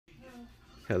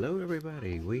Hello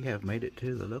everybody, we have made it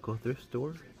to the local thrift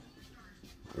store.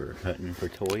 We're hunting for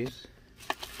toys.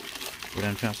 We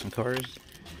done found some cars.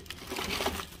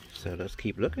 So let's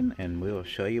keep looking and we'll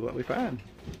show you what we find.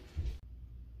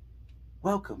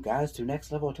 Welcome guys to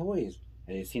Next Level Toys.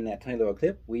 As you've seen that tiny little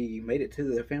clip, we made it to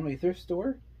the family thrift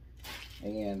store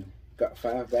and got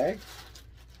 5 bags.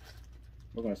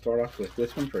 We're going to start off with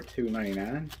this one for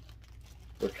 $2.99.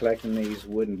 We're collecting these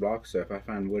wooden blocks, so if I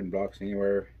find wooden blocks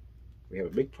anywhere, we have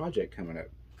a big project coming up.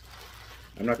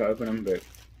 I'm not going to open them, but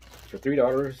for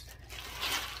 $3,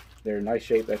 they're in nice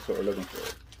shape. That's what we're looking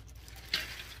for.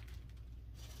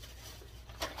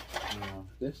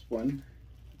 This one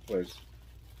was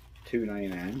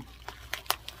 $2.99.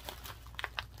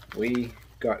 We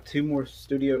got 2 more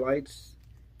studio lights.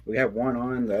 We have one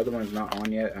on, the other one's not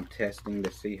on yet. I'm testing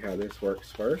to see how this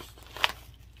works first.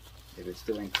 If it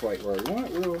still ain't quite where we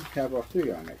want, we'll have all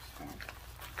 3 on next time.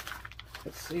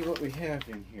 Let's see what we have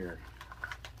in here.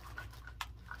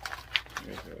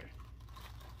 There's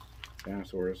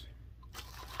dinosaurs.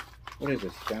 What is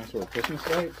this? Dinosaur Christmas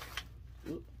light?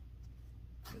 Ooh.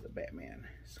 There's a Batman.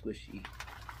 Squishy.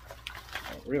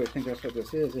 I don't really think that's what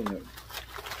this is, isn't it?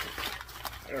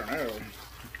 I don't know.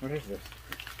 What is this?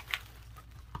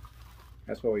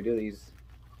 That's why we do these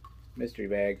mystery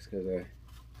bags, because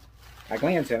I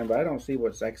glance at them, but I don't see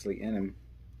what's actually in them.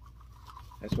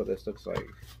 That's what this looks like.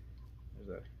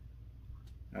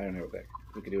 I don't know what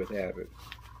we could do with that, but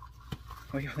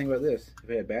what do y'all think about this? If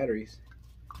it had batteries,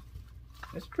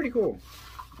 that's pretty cool.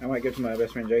 I might give it to my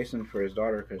best friend Jason for his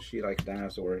daughter because she likes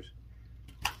dinosaurs.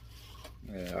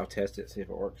 I'll test it, see if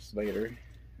it works later.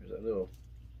 There's a little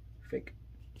fake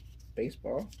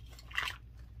baseball,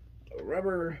 a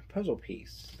rubber puzzle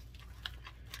piece.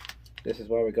 This is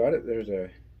why we got it. There's a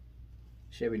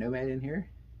Chevy Nomad in here.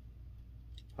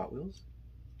 Hot Wheels.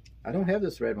 I don't have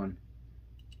this red one.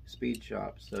 Speed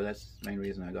Shop, so that's the main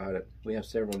reason I got it. We have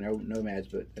several Nomads,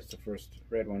 but that's the first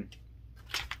red one.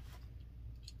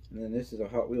 And then this is a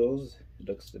Hot Wheels. It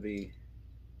looks to be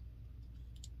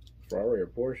Ferrari or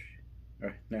Porsche.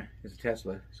 No, it's a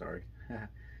Tesla, sorry.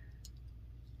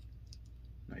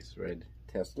 Nice red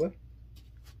Tesla.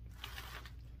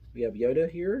 We have Yoda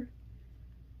here.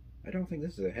 I don't think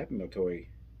this is a Happy Meal toy.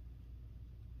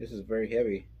 This is very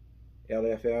heavy.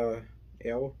 LFL.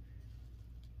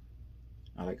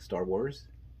 I like Star Wars.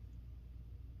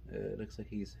 Looks like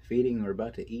he's feeding or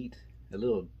about to eat a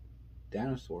little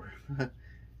dinosaur.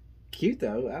 Cute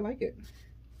though, I like it.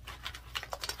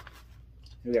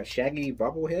 We got Shaggy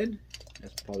Bobblehead.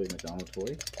 That's probably a McDonald's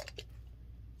toy.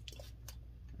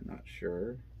 I'm not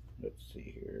sure. Let's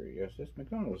see here. Yes, it's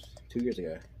McDonald's 2 years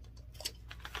ago.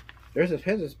 There's a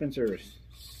Pez Spencer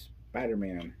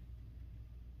Spider-Man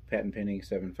patent pending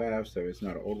 7.5, so it's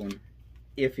not an old one.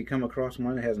 If you come across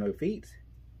one that has no feet,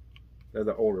 they're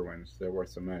the older ones. They're worth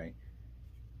some money.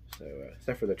 So,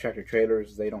 except for the tractor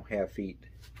trailers, they don't have feet.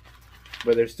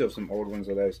 But there's still some old ones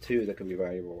of those too that could be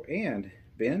valuable. And,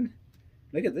 Ben,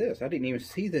 look at this. I didn't even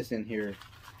see this in here.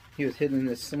 He was hidden in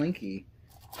this slinky.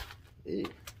 Ew.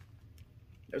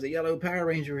 There's a yellow Power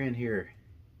Ranger in here.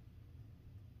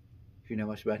 If you know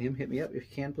much about him, hit me up if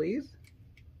you can, please.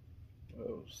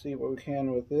 We'll see what we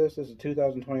can with this. This is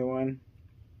 2021.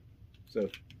 So,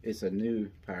 it's a new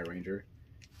Power Ranger.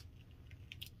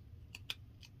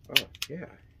 Oh, yeah.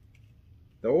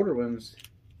 The older ones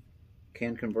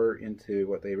can convert into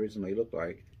what they originally looked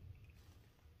like.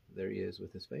 There he is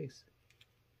with his face.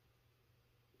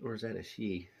 Or is that a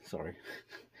she? Sorry.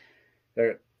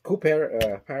 There, cool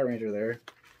Power Ranger there.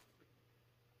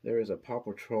 There is a Paw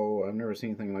Patrol. I've never seen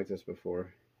anything like this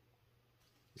before.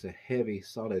 It's a heavy,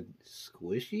 solid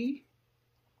squishy.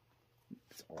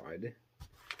 It's odd.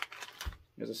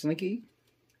 There's a Slinky.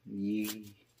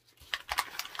 Yee.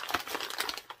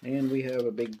 And we have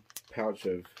a big pouch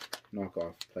of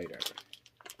knockoff Play-Doh.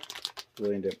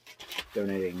 We'll end up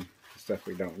donating stuff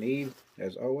we don't need,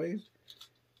 as always.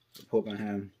 Pull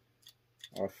behind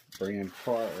off-brand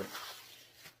car.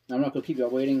 Now, I'm not going to keep y'all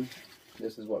waiting.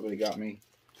 This is what really got me.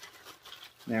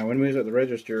 Now, when we was at the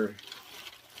register,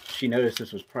 she noticed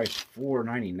this was priced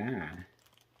 $4.99.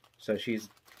 So she's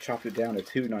chopped it down to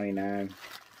 $2.99.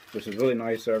 Which is really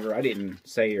nice of her. I didn't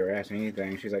say or ask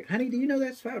anything. She's like, honey, do you know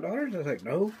that's $5? I was like,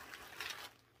 no.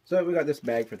 So we got this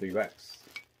bag for $3.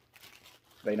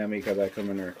 They know me because I come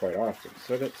in there quite often.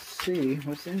 So let's see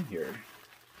what's in here.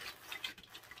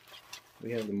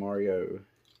 We have the Mario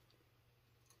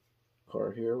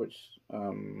car here, which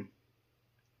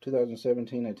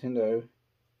 2017 Nintendo.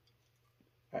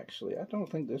 Actually, I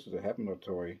don't think this is a Happy Meal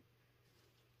toy.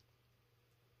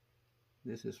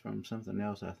 This is from something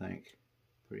else, I think.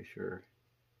 Pretty sure.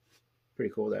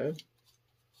 Pretty cool though.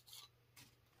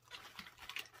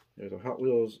 There's a Hot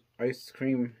Wheels ice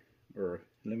cream or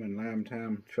lemon lime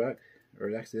time truck.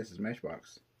 Or actually, this is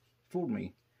Matchbox. Fooled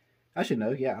me. I should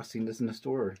know. Yeah, I've seen this in the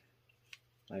store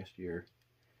last year.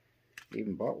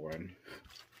 Even bought one.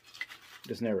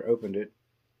 Just never opened it.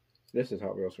 This is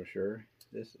Hot Wheels for sure.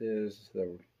 This is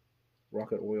the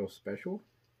Rocket Oil Special.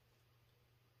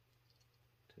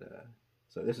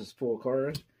 So this is full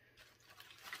cars.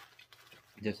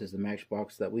 This is the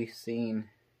Matchbox that we seen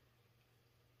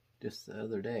just the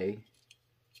other day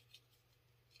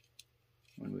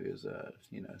when we was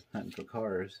you know, hunting for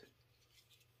cars.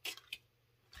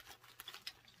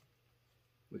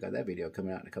 We got that video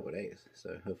coming out in a couple of days,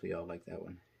 so hopefully y'all like that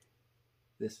one.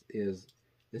 This is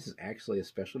actually a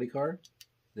specialty car.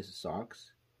 This is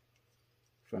Socks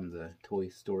from the Toy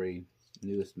Story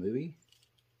newest movie.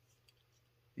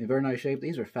 In very nice shape.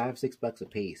 These are $5-6 a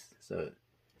piece, so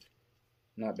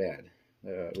not bad.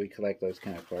 We collect those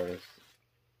kind of cars.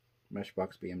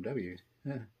 Matchbox BMW.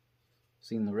 Yeah.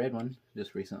 Seen the red one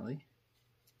just recently.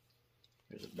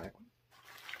 There's a black one.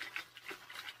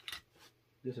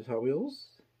 This is Hot Wheels.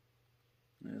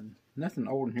 And nothing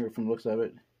old in here from the looks of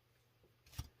it.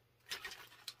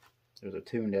 There's a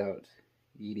tuned out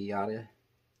Yada Yada.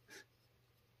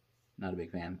 Not a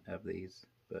big fan of these,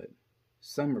 but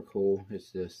some are cool.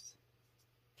 It's just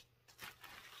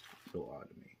a little odd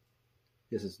to me.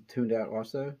 This is tuned out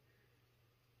also.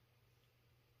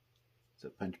 It's a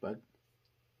punch bug.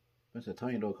 Bunch of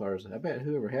tiny little cars. I bet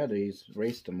whoever had these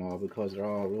raced them all because they're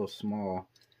all real small.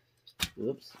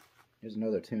 Whoops. Here's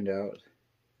another tuned out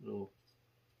little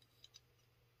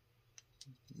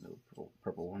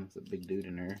purple one with a big dude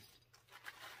in there.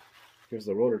 Here's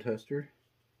the roller tester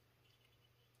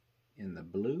in the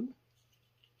blue.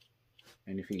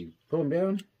 And if you pull them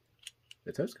down,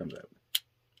 the toast comes up.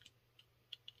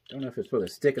 Don't know if it's supposed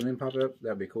to stick and then pop up.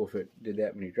 That'd be cool if it did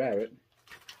that when you drive it.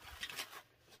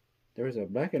 There's a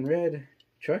black and red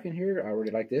truck in here. I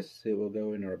really like this. It will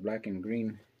go in our black and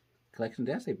green collection.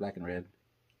 Did I say black and red?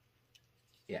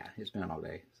 Yeah, it's been on all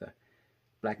day. So,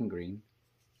 black and green.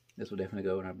 This will definitely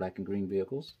go in our black and green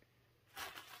vehicles.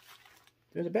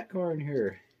 There's a bat car in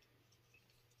here.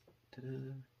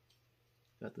 Ta-da!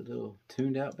 Got the little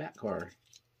tuned out bat car.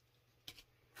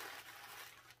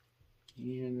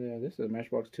 And this is a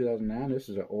Matchbox 2009. This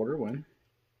is an older one.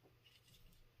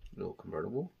 Little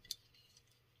convertible.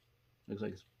 Looks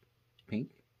like it's pink.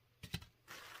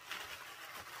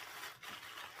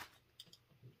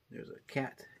 There's a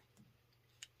cat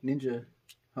Ninja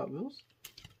Hot Wheels.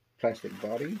 Plastic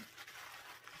body.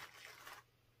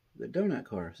 The donut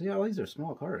car. See, all these are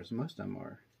small cars. Most of them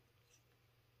are.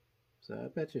 So I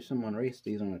bet you someone raced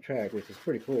these on a track, which is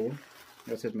pretty cool.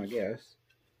 That's just my guess.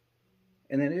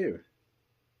 And then, ew.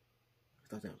 I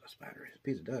thought that was a spider. It's a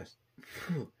piece of dust.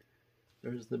 Whew.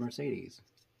 There's the Mercedes.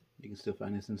 You can still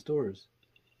find this in stores.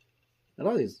 A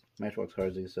lot of these Matchbox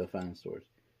cars you can still find in stores.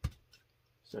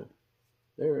 So,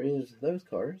 there is those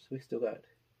cars. We still got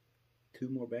 2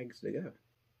 more bags to go.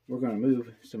 We're going to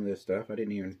move some of this stuff. I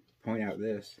didn't even point out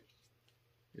this.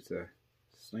 It's a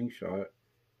slingshot.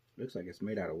 Looks like it's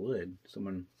made out of wood.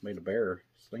 Someone made a bear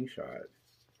slingshot.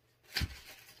 So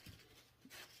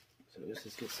let's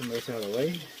just get some of this out of the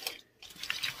way.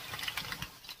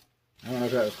 I don't know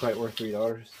if that was quite worth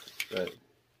 $3, but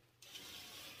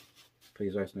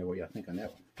please let us know what y'all think on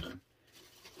that one.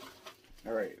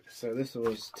 Alright, so this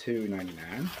was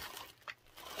 $2.99.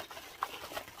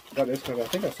 Got this because I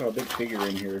think I saw a big figure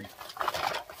in here.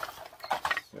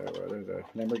 So there's a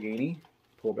Lamborghini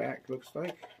pullback, looks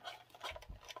like.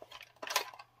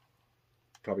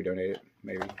 Probably donate it,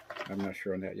 maybe. I'm not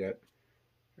sure on that yet.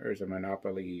 There's a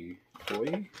Monopoly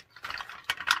toy.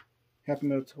 Half a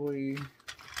mil toy.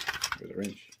 There's a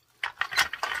wrench.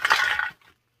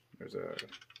 There's a,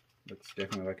 looks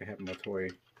definitely like a half a mil toy.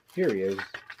 Here he is.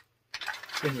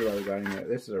 This is what I got in there.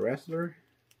 This is a wrestler.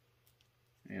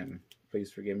 And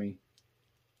please forgive me.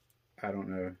 I don't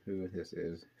know who this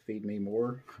is. Feed me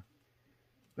more.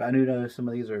 But I know some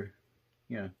of these are,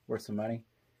 you know, worth some money.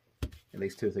 At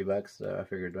least $2 or $3. So I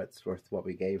figured that's worth what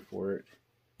we gave for it.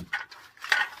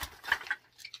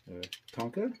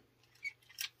 Tonka.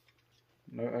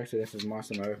 No, actually this is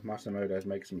Massimo. Massimo does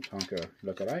make some Tonka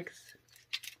lookalikes.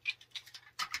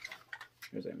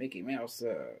 There's a Mickey Mouse.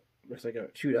 Looks like a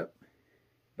chewed up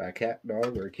by a cat,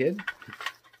 dog, or a kid.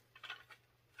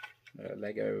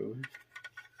 Lego.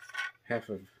 Half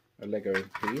of a Lego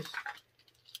piece.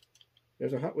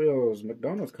 There's a Hot Wheels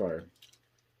McDonald's car.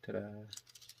 Ta-da.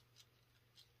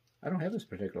 I don't have this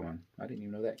particular one. I didn't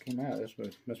even know that came out. This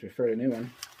must be a fairly new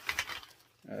one.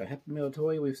 Happy Meal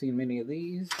toy. We've seen many of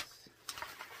these.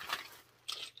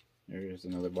 There's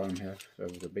another bottom half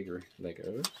of the bigger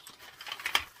Legos.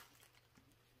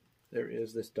 There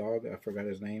is this dog. I forgot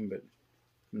his name, but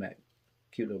from that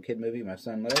cute little kid movie my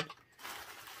son loved.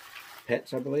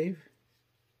 Pets, I believe.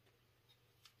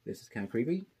 This is kind of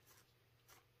creepy.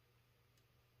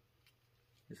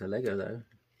 It's a Lego though.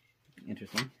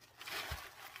 Interesting.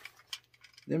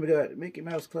 Then we got Mickey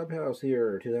Mouse Clubhouse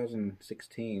here,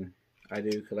 2016. I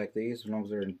do collect these as long as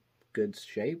they're in good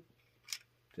shape,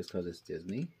 just because it's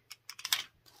Disney.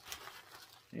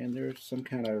 And there's some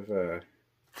kind of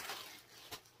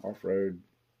off-road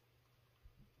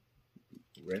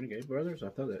Renegade Brothers. I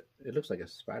thought that it looks like a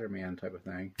Spider-Man type of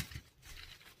thing.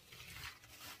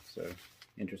 So,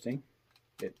 interesting.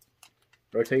 It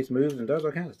rotates, moves, and does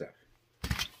all kinds of stuff.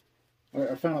 Alright,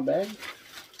 our final bag.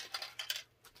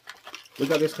 We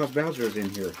got this called Bowser's in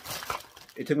here.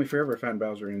 It took me forever to find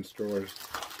Bowser in stores.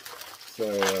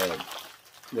 So,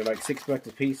 they're like $6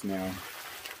 a piece now.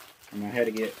 And I had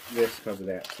to get this because of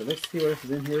that. So let's see what else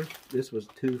is in here. This was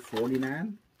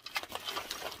 $2.49.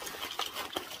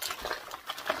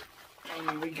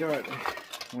 And we got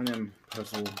one of them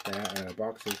puzzle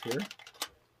boxes here.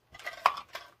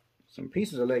 Some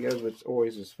pieces of Legos, which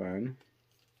always is fun.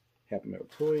 Happy Meal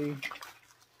toy.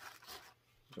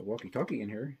 There's a walkie-talkie in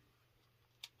here.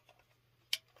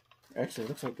 Actually, it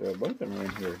looks like both of them are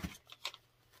in here.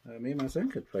 Me and my son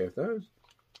could play with those.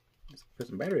 Let's put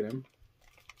some battery in them.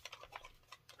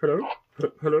 Hello?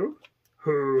 Hello?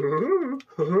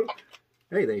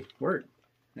 Hey, they work.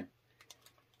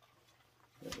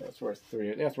 That's worth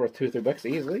 $2 or $3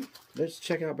 easily. Let's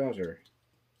check out Bowser.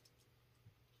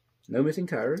 No missing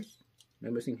tires. No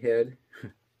missing head.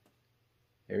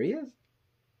 There he is.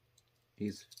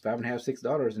 He's $5.50,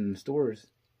 $6 in the stores.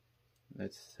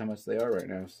 That's how much they are right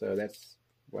now. So that's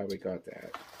why we got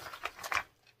that.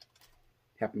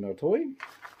 Happy Meal toy.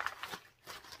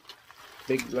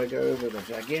 Big Lego with a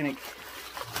gigantic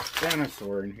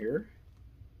dinosaur in here.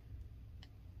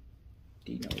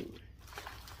 Dino.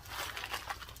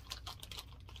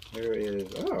 There is,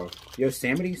 oh,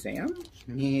 Yosemite Sam?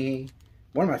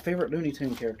 One of my favorite Looney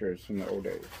Tunes characters from the old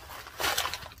days.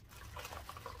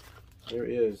 There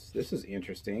is, this is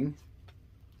interesting.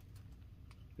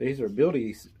 These are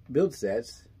build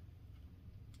sets.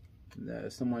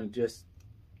 Someone just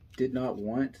did not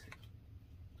want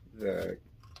the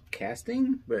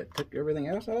casting, but took everything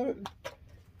else out of it.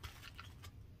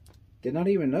 Did not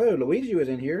even know Luigi was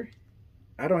in here.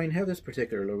 I don't even have this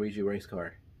particular Luigi race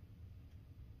car.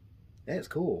 That's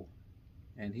cool.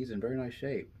 And he's in very nice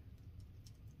shape.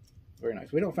 Very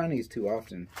nice. We don't find these too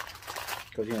often,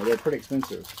 because, you know, they're pretty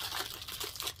expensive.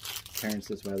 Parents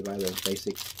just rather buy those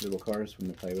basic little cars from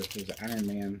the play with. There's an Iron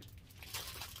Man.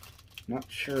 Not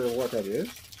sure what that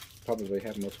is. Probably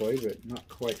have no toy, but not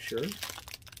quite sure.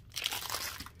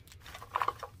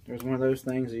 There's one of those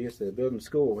things you used to build in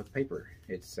school with paper.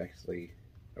 It's actually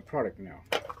a product now.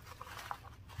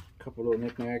 A couple little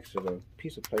knickknacks of a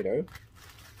piece of Play-Doh.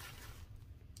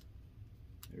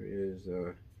 There is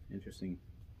an interesting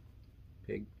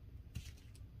pig.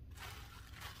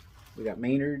 We got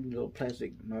Maynard, little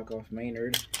plastic knockoff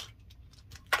Maynard.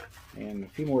 And a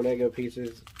few more Lego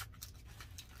pieces.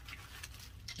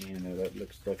 And that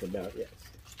looks like about it.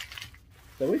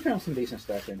 So we found some decent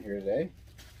stuff in here today.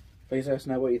 Please let us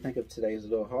know what you think of today's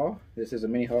little haul. This is a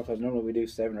mini haul because normally we do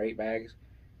 7 or 8 bags.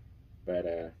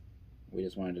 But we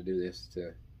just wanted to do this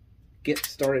to get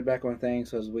started back on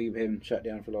things, because we've been shut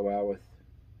down for a little while with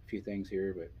a few things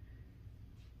here. But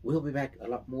we'll be back a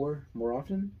lot more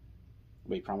often.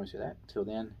 We promise you that. Till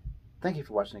then, thank you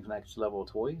for watching the next level of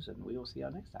toys, and we will see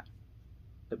y'all next time.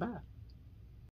 Goodbye.